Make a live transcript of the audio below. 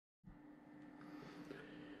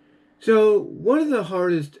So, one of the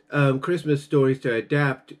hardest Christmas stories to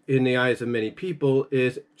adapt in the eyes of many people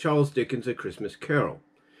is Charles Dickens' A Christmas Carol.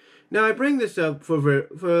 Now, I bring this up for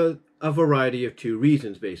a variety of two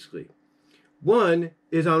reasons, basically. One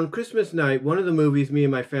is on Christmas night, one of the movies me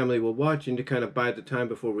and my family were watching to kind of bide the time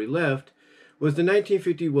before we left was the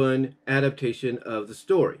 1951 adaptation of the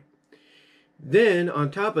story. Then, on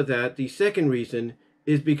top of that, the second reason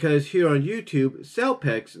is because here on YouTube,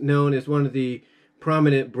 Salpex, known as one of the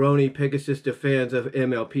prominent Brony Pegasista fans of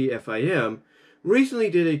MLP-FIM,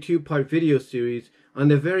 recently did a two-part video series on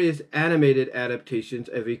the various animated adaptations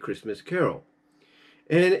of A Christmas Carol.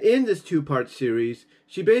 And in this two-part series,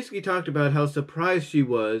 she basically talked about how surprised she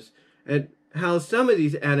was at how some of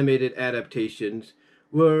these animated adaptations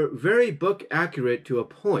were very book accurate to a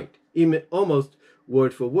point, even almost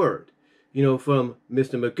word for word. You know, from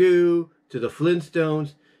Mr. Magoo to the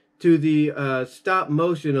Flintstones to the stop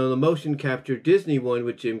motion or the motion capture Disney one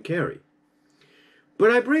with Jim Carrey.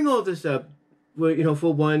 But I bring all this up,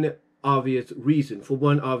 for one obvious reason, for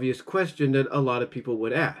one obvious question that a lot of people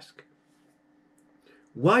would ask.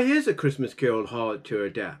 Why is A Christmas Carol hard to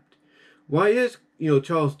adapt? Why is,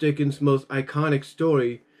 Charles Dickens' most iconic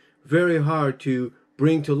story very hard to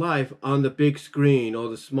bring to life on the big screen or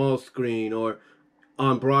the small screen or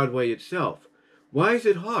on Broadway itself? Why is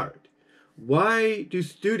it hard? Why do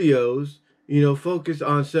studios, focus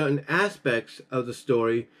on certain aspects of the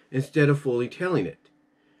story instead of fully telling it?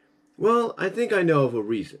 Well, I think I know of a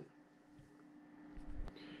reason.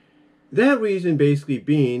 That reason basically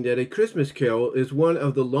being that A Christmas Carol is one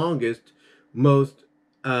of the longest, most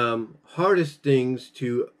hardest things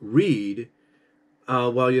to read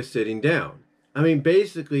while you're sitting down. I mean,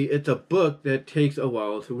 basically, it's a book that takes a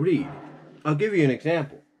while to read. I'll give you an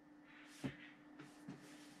example.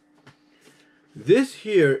 This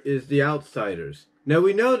here is The Outsiders. Now,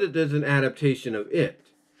 we know that there's an adaptation of it.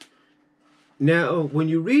 Now, when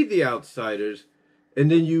you read The Outsiders and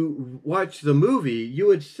then you watch the movie, you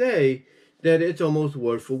would say that it's almost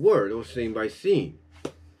word for word or scene by scene.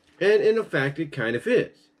 And in fact, it kind of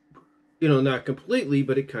is. Not completely,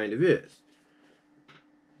 but it kind of is.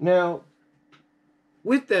 Now,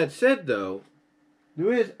 with that said, though,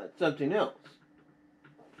 there is something else.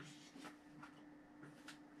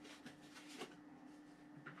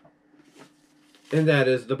 And that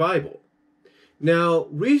is the Bible. Now,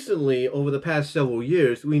 recently, over the past several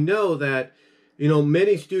years, we know that,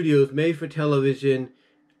 many studios made for television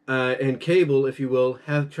and cable, if you will,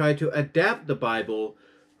 have tried to adapt the Bible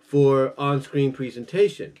for on-screen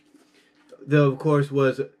presentation. There, of course,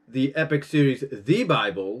 was the epic series The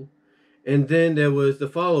Bible, and then there was the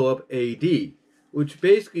follow-up AD, which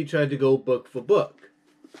basically tried to go book for book.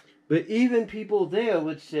 But even people there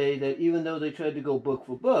would say that even though they tried to go book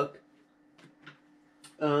for book,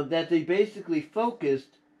 that they basically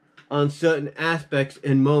focused on certain aspects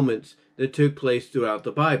and moments that took place throughout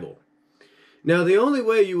the Bible. Now, the only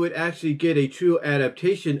way you would actually get a true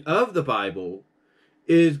adaptation of the Bible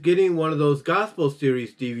is getting one of those Gospel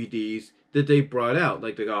Series DVDs that they brought out,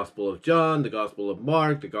 like the Gospel of John, the Gospel of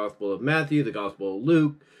Mark, the Gospel of Matthew, the Gospel of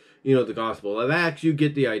Luke, the Gospel of Acts. You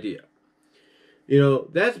get the idea.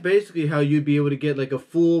 That's basically how you'd be able to get like a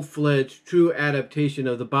full-fledged true adaptation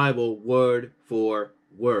of the Bible word for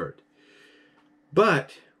word.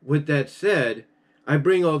 But with that said, I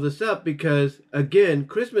bring all this up because, again,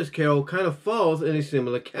 Christmas Carol kind of falls in a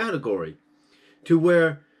similar category to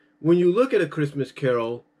where when you look at A Christmas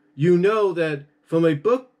Carol, you know that from a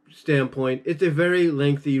book standpoint, it's a very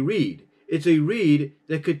lengthy read. It's a read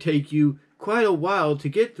that could take you quite a while to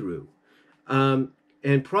get through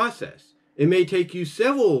and process. It may take you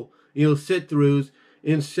several, sit-throughs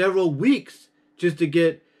in several weeks just to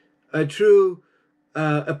get a true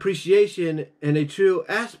appreciation and a true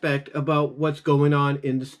aspect about what's going on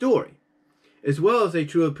in the story, as well as a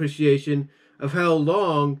true appreciation of how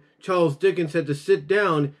long Charles Dickens had to sit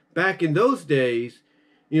down back in those days,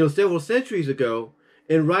 several centuries ago,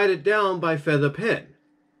 and write it down by feather pen.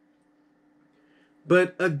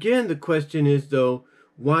 But again, the question is, though,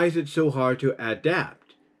 why is it so hard to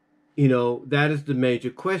adapt? That is the major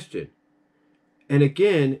question. And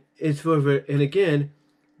again, it's for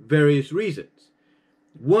various reasons.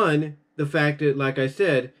 One, the fact that, like I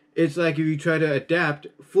said, it's like if you try to adapt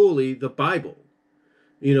fully the Bible.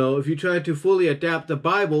 If you try to fully adapt the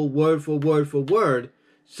Bible word for word,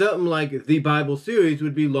 something like the Bible series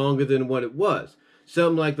would be longer than what it was.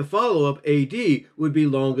 Something like the follow-up AD would be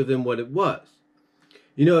longer than what it was.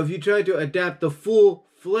 If you try to adapt the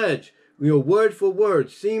full-fledged, word for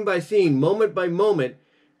word, scene by scene, moment by moment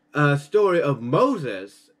story of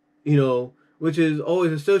Moses, which is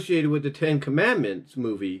always associated with the Ten Commandments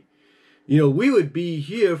movie, we would be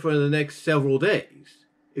here for the next several days,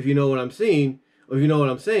 if you know what I'm saying, or if you know what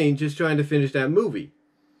I'm saying, just trying to finish that movie.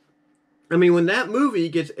 I mean, when that movie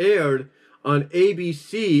gets aired on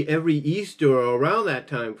ABC every Easter or around that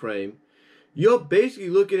time frame, you're basically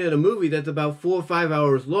looking at a movie that's about 4 or 5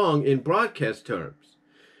 hours long in broadcast terms.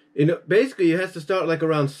 And basically, it has to start like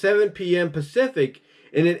around 7 p.m. Pacific,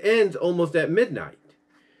 and it ends almost at midnight.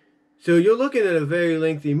 So you're looking at a very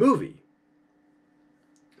lengthy movie.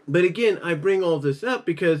 But again, I bring all this up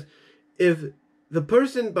because if the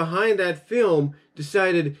person behind that film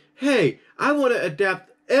decided, hey, I want to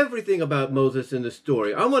adapt everything about Moses in the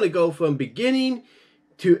story. I want to go from beginning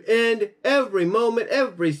to end, every moment,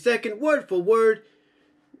 every second, word for word.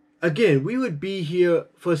 Again, we would be here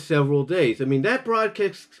for several days. I mean, that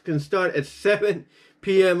broadcast can start at 7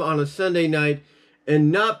 p.m. on a Sunday night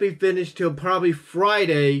and not be finished till probably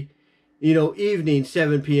Friday, evening,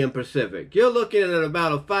 7 p.m. Pacific. You're looking at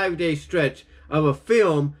about a 5-day stretch of a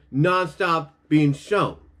film nonstop being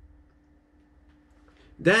shown.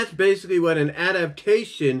 That's basically what an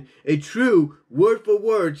adaptation, a true word for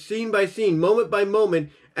word, scene by scene, moment by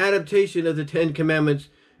moment adaptation of the Ten Commandments,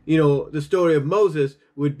 the story of Moses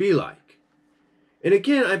would be like. And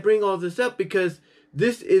again, I bring all this up because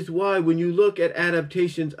this is why when you look at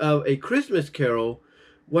adaptations of A Christmas Carol,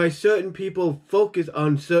 why certain people focus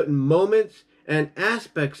on certain moments and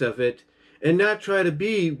aspects of it and not try to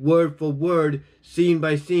be word for word, scene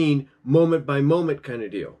by scene, moment by moment kind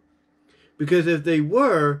of deal. Because if they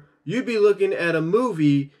were, you'd be looking at a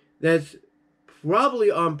movie that's probably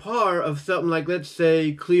on par of something like, let's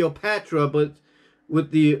say, Cleopatra, but with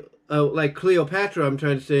the, like Cleopatra, I'm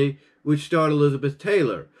trying to say, which starred Elizabeth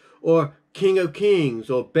Taylor, or King of Kings,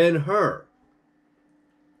 or Ben-Hur.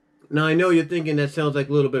 Now, I know you're thinking that sounds like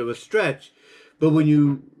a little bit of a stretch, but when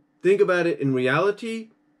you think about it in reality,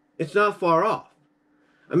 it's not far off.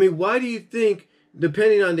 I mean, why do you think,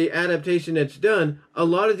 depending on the adaptation that's done, a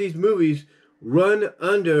lot of these movies run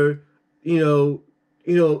under,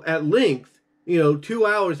 at length, 2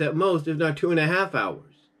 hours at most, if not 2.5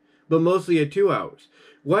 hours, but mostly at 2 hours.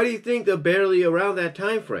 Why do you think they're barely around that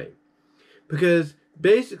time frame? Because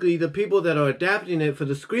basically the people that are adapting it for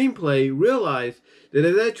the screenplay realize that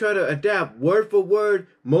if they try to adapt word for word,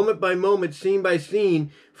 moment by moment, scene by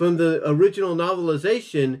scene from the original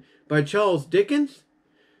novelization by Charles Dickens,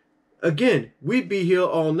 again, we'd be here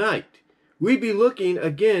all night. We'd be looking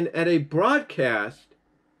again at a broadcast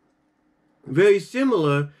very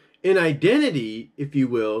similar in identity, if you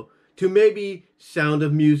will, to maybe Sound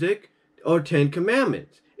of Music or Ten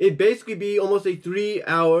Commandments. It'd basically be almost a 3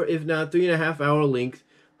 hour, if not 3.5 hour length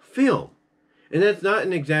film. And that's not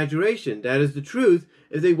an exaggeration. That is the truth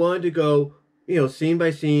if they wanted to go, scene by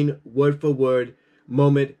scene, word for word,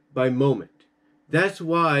 moment by moment. That's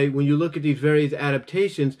why when you look at these various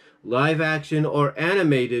adaptations, live action or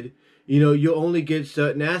animated, you only get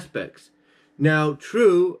certain aspects. Now,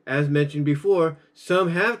 true, as mentioned before, some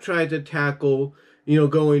have tried to tackle,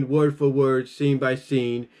 going word for word, scene by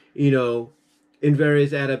scene, in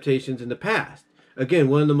various adaptations in the past. Again,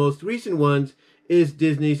 one of the most recent ones is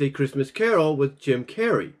Disney's A Christmas Carol with Jim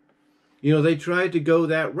Carrey. They tried to go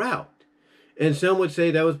that route. And some would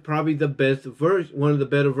say that was probably the best version, one of the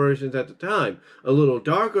better versions at the time. A little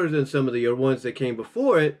darker than some of the ones that came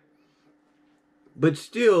before it. But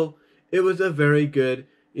still, it was a very good,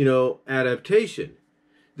 adaptation.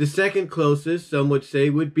 The second closest, some would say,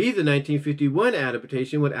 would be the 1951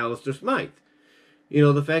 adaptation with Alistair Smythe.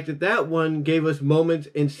 The fact that that one gave us moments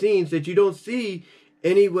and scenes that you don't see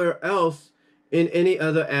anywhere else in any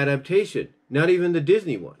other adaptation, not even the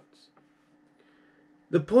Disney ones.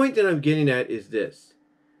 The point that I'm getting at is this.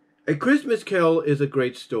 A Christmas Carol is a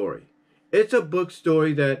great story. It's a book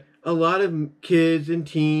story that a lot of kids and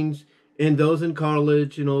teens and those in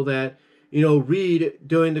college and all that, read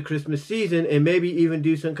during the Christmas season and maybe even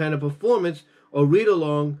do some kind of performance or read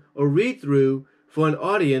along or read through for an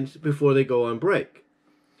audience before they go on break.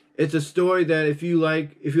 It's a story that if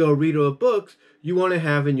you're a reader of books, you want to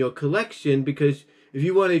have in your collection, because if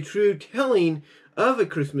you want a true telling of A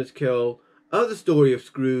Christmas Carol, of the story of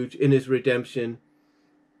Scrooge and his redemption,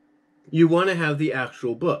 you want to have the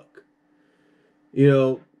actual book.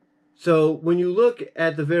 So when you look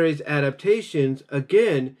at the various adaptations,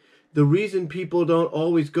 again, the reason people don't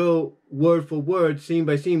always go word for word, scene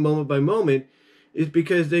by scene, moment by moment, is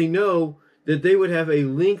because they know that they would have a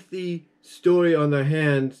lengthy story on their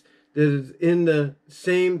hands that is in the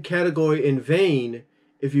same category and vein,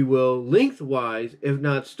 if you will, lengthwise, if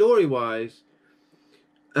not story-wise,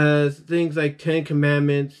 as things like Ten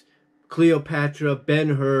Commandments, Cleopatra,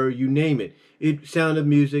 Ben-Hur, you name it. Sound of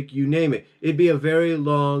Music, you name it. It'd be a very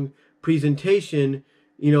long presentation,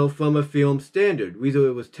 from a film standard, whether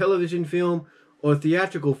it was television film or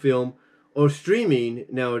theatrical film or streaming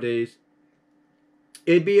nowadays.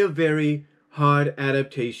 It'd be a very hard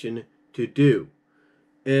adaptation to do.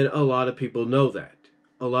 And a lot of people know that.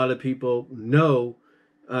 A lot of people know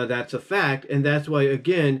that's a fact. And that's why,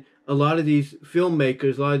 again, a lot of these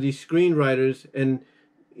filmmakers, a lot of these screenwriters and,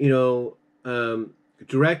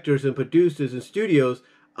 directors and producers and studios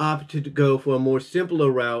opt to go for a more simpler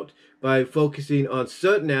route by focusing on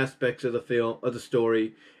certain aspects of the film, of the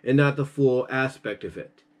story, and not the full aspect of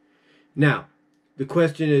it. Now, the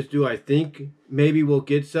question is, do I think maybe we'll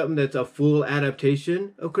get something that's a full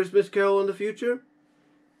adaptation of Christmas Carol in the future?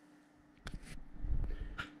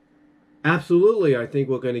 Absolutely, I think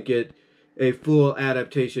we're going to get a full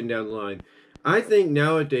adaptation down the line. I think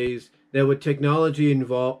nowadays that with technology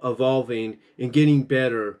evolving and getting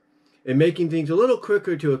better and making things a little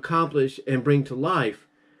quicker to accomplish and bring to life,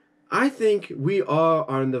 I think we are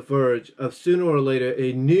on the verge of sooner or later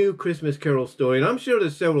a new Christmas Carol story. And I'm sure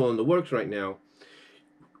there's several in the works right now.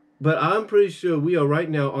 But I'm pretty sure we are right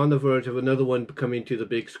now on the verge of another one coming to the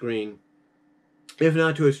big screen. If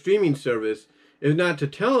not to a streaming service, if not to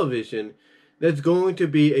television, that's going to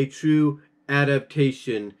be a true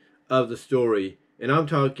adaptation of the story. And I'm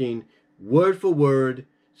talking word for word,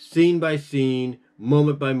 scene by scene,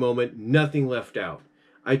 moment by moment, nothing left out.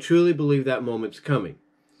 I truly believe that moment's coming.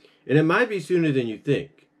 And it might be sooner than you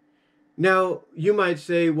think. Now, you might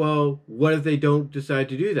say, well, what if they don't decide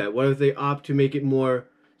to do that? What if they opt to make it more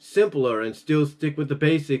simpler and still stick with the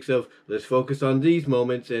basics of let's focus on these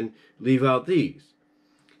moments and leave out these?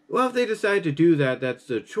 Well, if they decide to do that, that's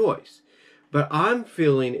their choice. But I'm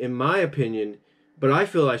feeling, in my opinion,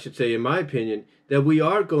 that we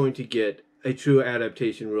are going to get a true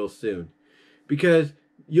adaptation real soon. Because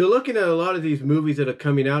you're looking at a lot of these movies that are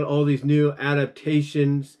coming out, all these new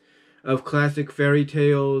adaptations of classic fairy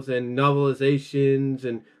tales and novelizations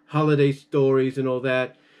and holiday stories and all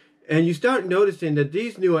that. And you start noticing that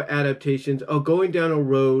these newer adaptations are going down a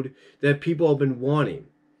road that people have been wanting.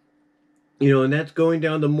 And that's going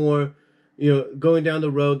down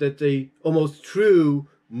the road that's a almost true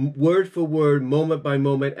word for word, moment by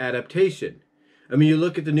moment adaptation. I mean, you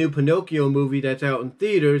look at the new Pinocchio movie that's out in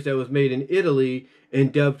theaters that was made in Italy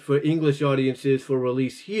and dubbed for English audiences for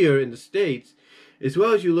release here in the States, as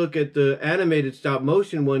well as you look at the animated stop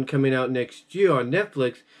motion one coming out next year on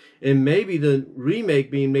Netflix, and maybe the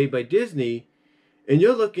remake being made by Disney, and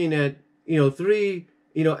you're looking at, three,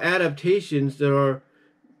 adaptations that are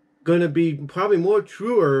going to be probably more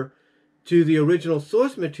truer to the original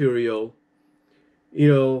source material,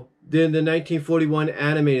 than the 1941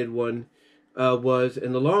 animated one was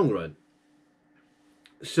in the long run.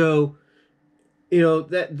 So,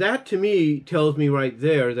 that to me tells me right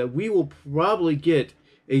there that we will probably get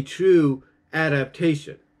a true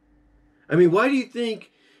adaptation. I mean, why do you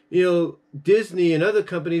think, Disney and other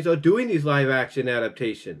companies are doing these live action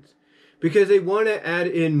adaptations? Because they want to add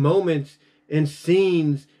in moments and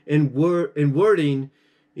scenes and wording,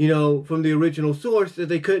 from the original source that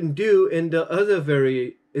they couldn't do in the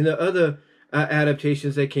other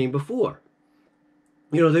adaptations that came before.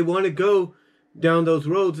 They want to go down those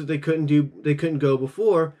roads that they couldn't go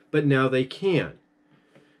before, but now they can.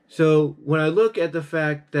 So when I look at the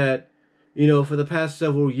fact that, for the past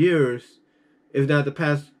several years, if not the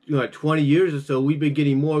past 20 years or so, we've been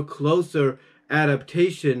getting more closer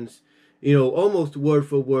adaptations, almost word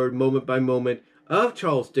for word, moment by moment, of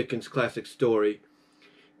Charles Dickens' classic story.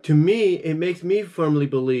 To me, it makes me firmly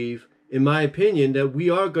believe, in my opinion, that we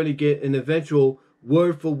are going to get an eventual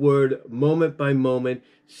word for word, moment by moment,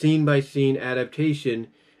 scene by scene adaptation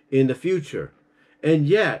in the future. And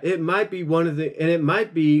yeah, it might be when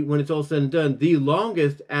it's all said and done, the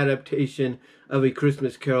longest adaptation of A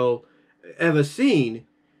Christmas Carol ever seen,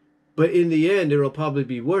 but in the end, it'll probably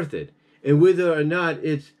be worth it. And whether or not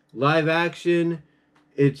it's live action,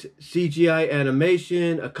 it's CGI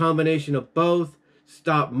animation, a combination of both,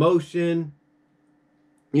 stop motion,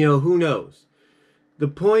 who knows? The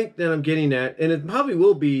point that I'm getting at, and it probably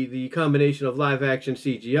will be the combination of live action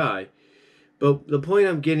CGI, but the point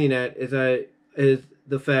I'm getting at is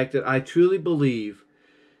the fact that I truly believe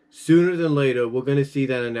sooner than later we're going to see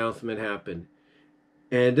that announcement happen.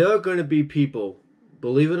 And there are going to be people,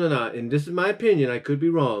 believe it or not, and this is my opinion, I could be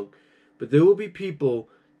wrong, but there will be people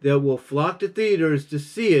that will flock to theaters to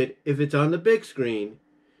see it if it's on the big screen,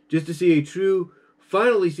 just to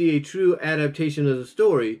finally see a true adaptation of the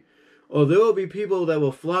story. Or there will be people that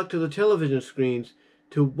will flock to the television screens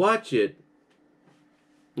to watch it,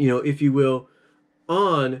 if you will,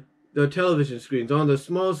 on the television screens, on the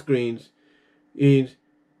small screens, and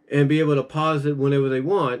and be able to pause it whenever they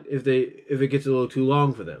want if it gets a little too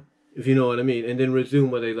long for them, if you know what I mean, and then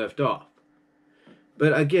resume where they left off.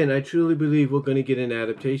 But again, I truly believe we're going to get an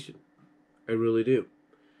adaptation. I really do.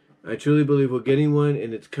 I truly believe we're getting one,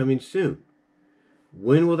 and it's coming soon.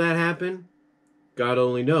 When will that happen? God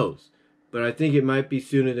only knows. But I think it might be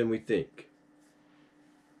sooner than we think.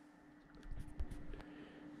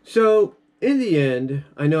 So, in the end,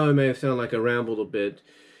 I know I may have sounded like I rambled a bit,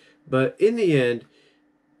 but in the end,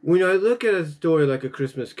 when I look at a story like A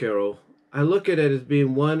Christmas Carol, I look at it as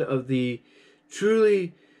being one of the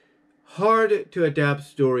truly hard to adapt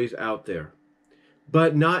stories out there,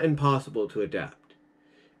 but not impossible to adapt.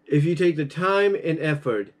 If you take the time and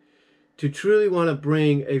effort to truly want to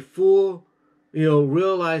bring a full,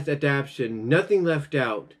 realized adaptation, nothing left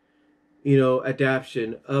out,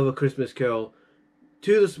 adaptation of A Christmas Carol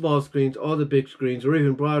to the small screens, or the big screens, or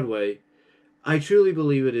even Broadway, I truly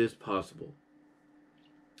believe it is possible.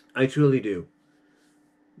 I truly do.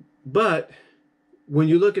 But when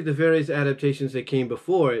you look at the various adaptations that came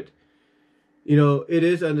before it, it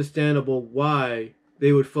is understandable why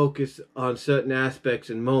they would focus on certain aspects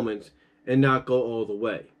and moments and not go all the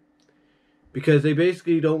way. Because they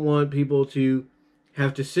basically don't want people to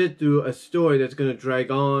have to sit through a story that's going to drag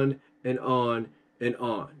on and on and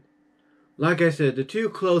on. Like I said, the two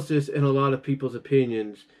closest in a lot of people's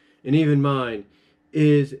opinions, and even mine,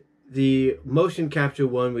 is the motion capture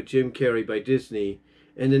one with Jim Carrey by Disney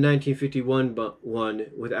and the 1951 one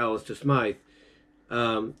with Alistair Smythe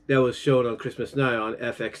that was shown on Christmas night on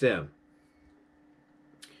FXM.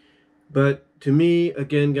 But to me,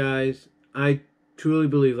 again, guys, I truly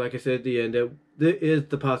believe, like I said at the end, that there is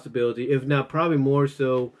the possibility, if not probably more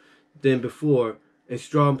so than before, a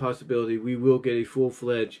strong possibility we will get a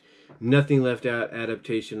full-fledged, nothing left out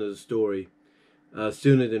adaptation of the story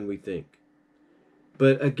sooner than we think.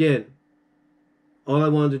 But again, all I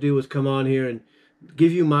wanted to do was come on here and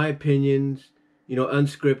give you my opinions,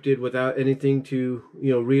 unscripted, without anything to,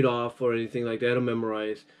 read off or anything like that or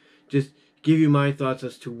memorize. Just give you my thoughts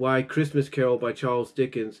as to why Christmas Carol by Charles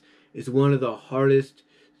Dickens is one of the hardest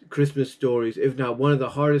Christmas stories, if not one of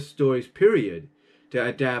the hardest stories, period, to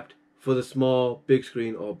adapt for the small, big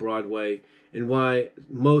screen, or Broadway, and why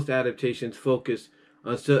most adaptations focus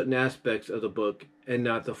on certain aspects of the book and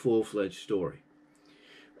not the full-fledged story.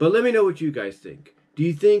 But let me know what you guys think. Do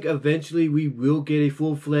you think eventually we will get a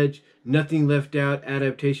full-fledged, nothing left out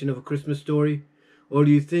adaptation of A Christmas Story? Or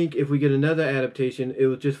do you think if we get another adaptation, it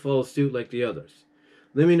will just follow suit like the others?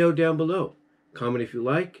 Let me know down below. Comment if you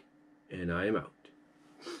like, and I am out.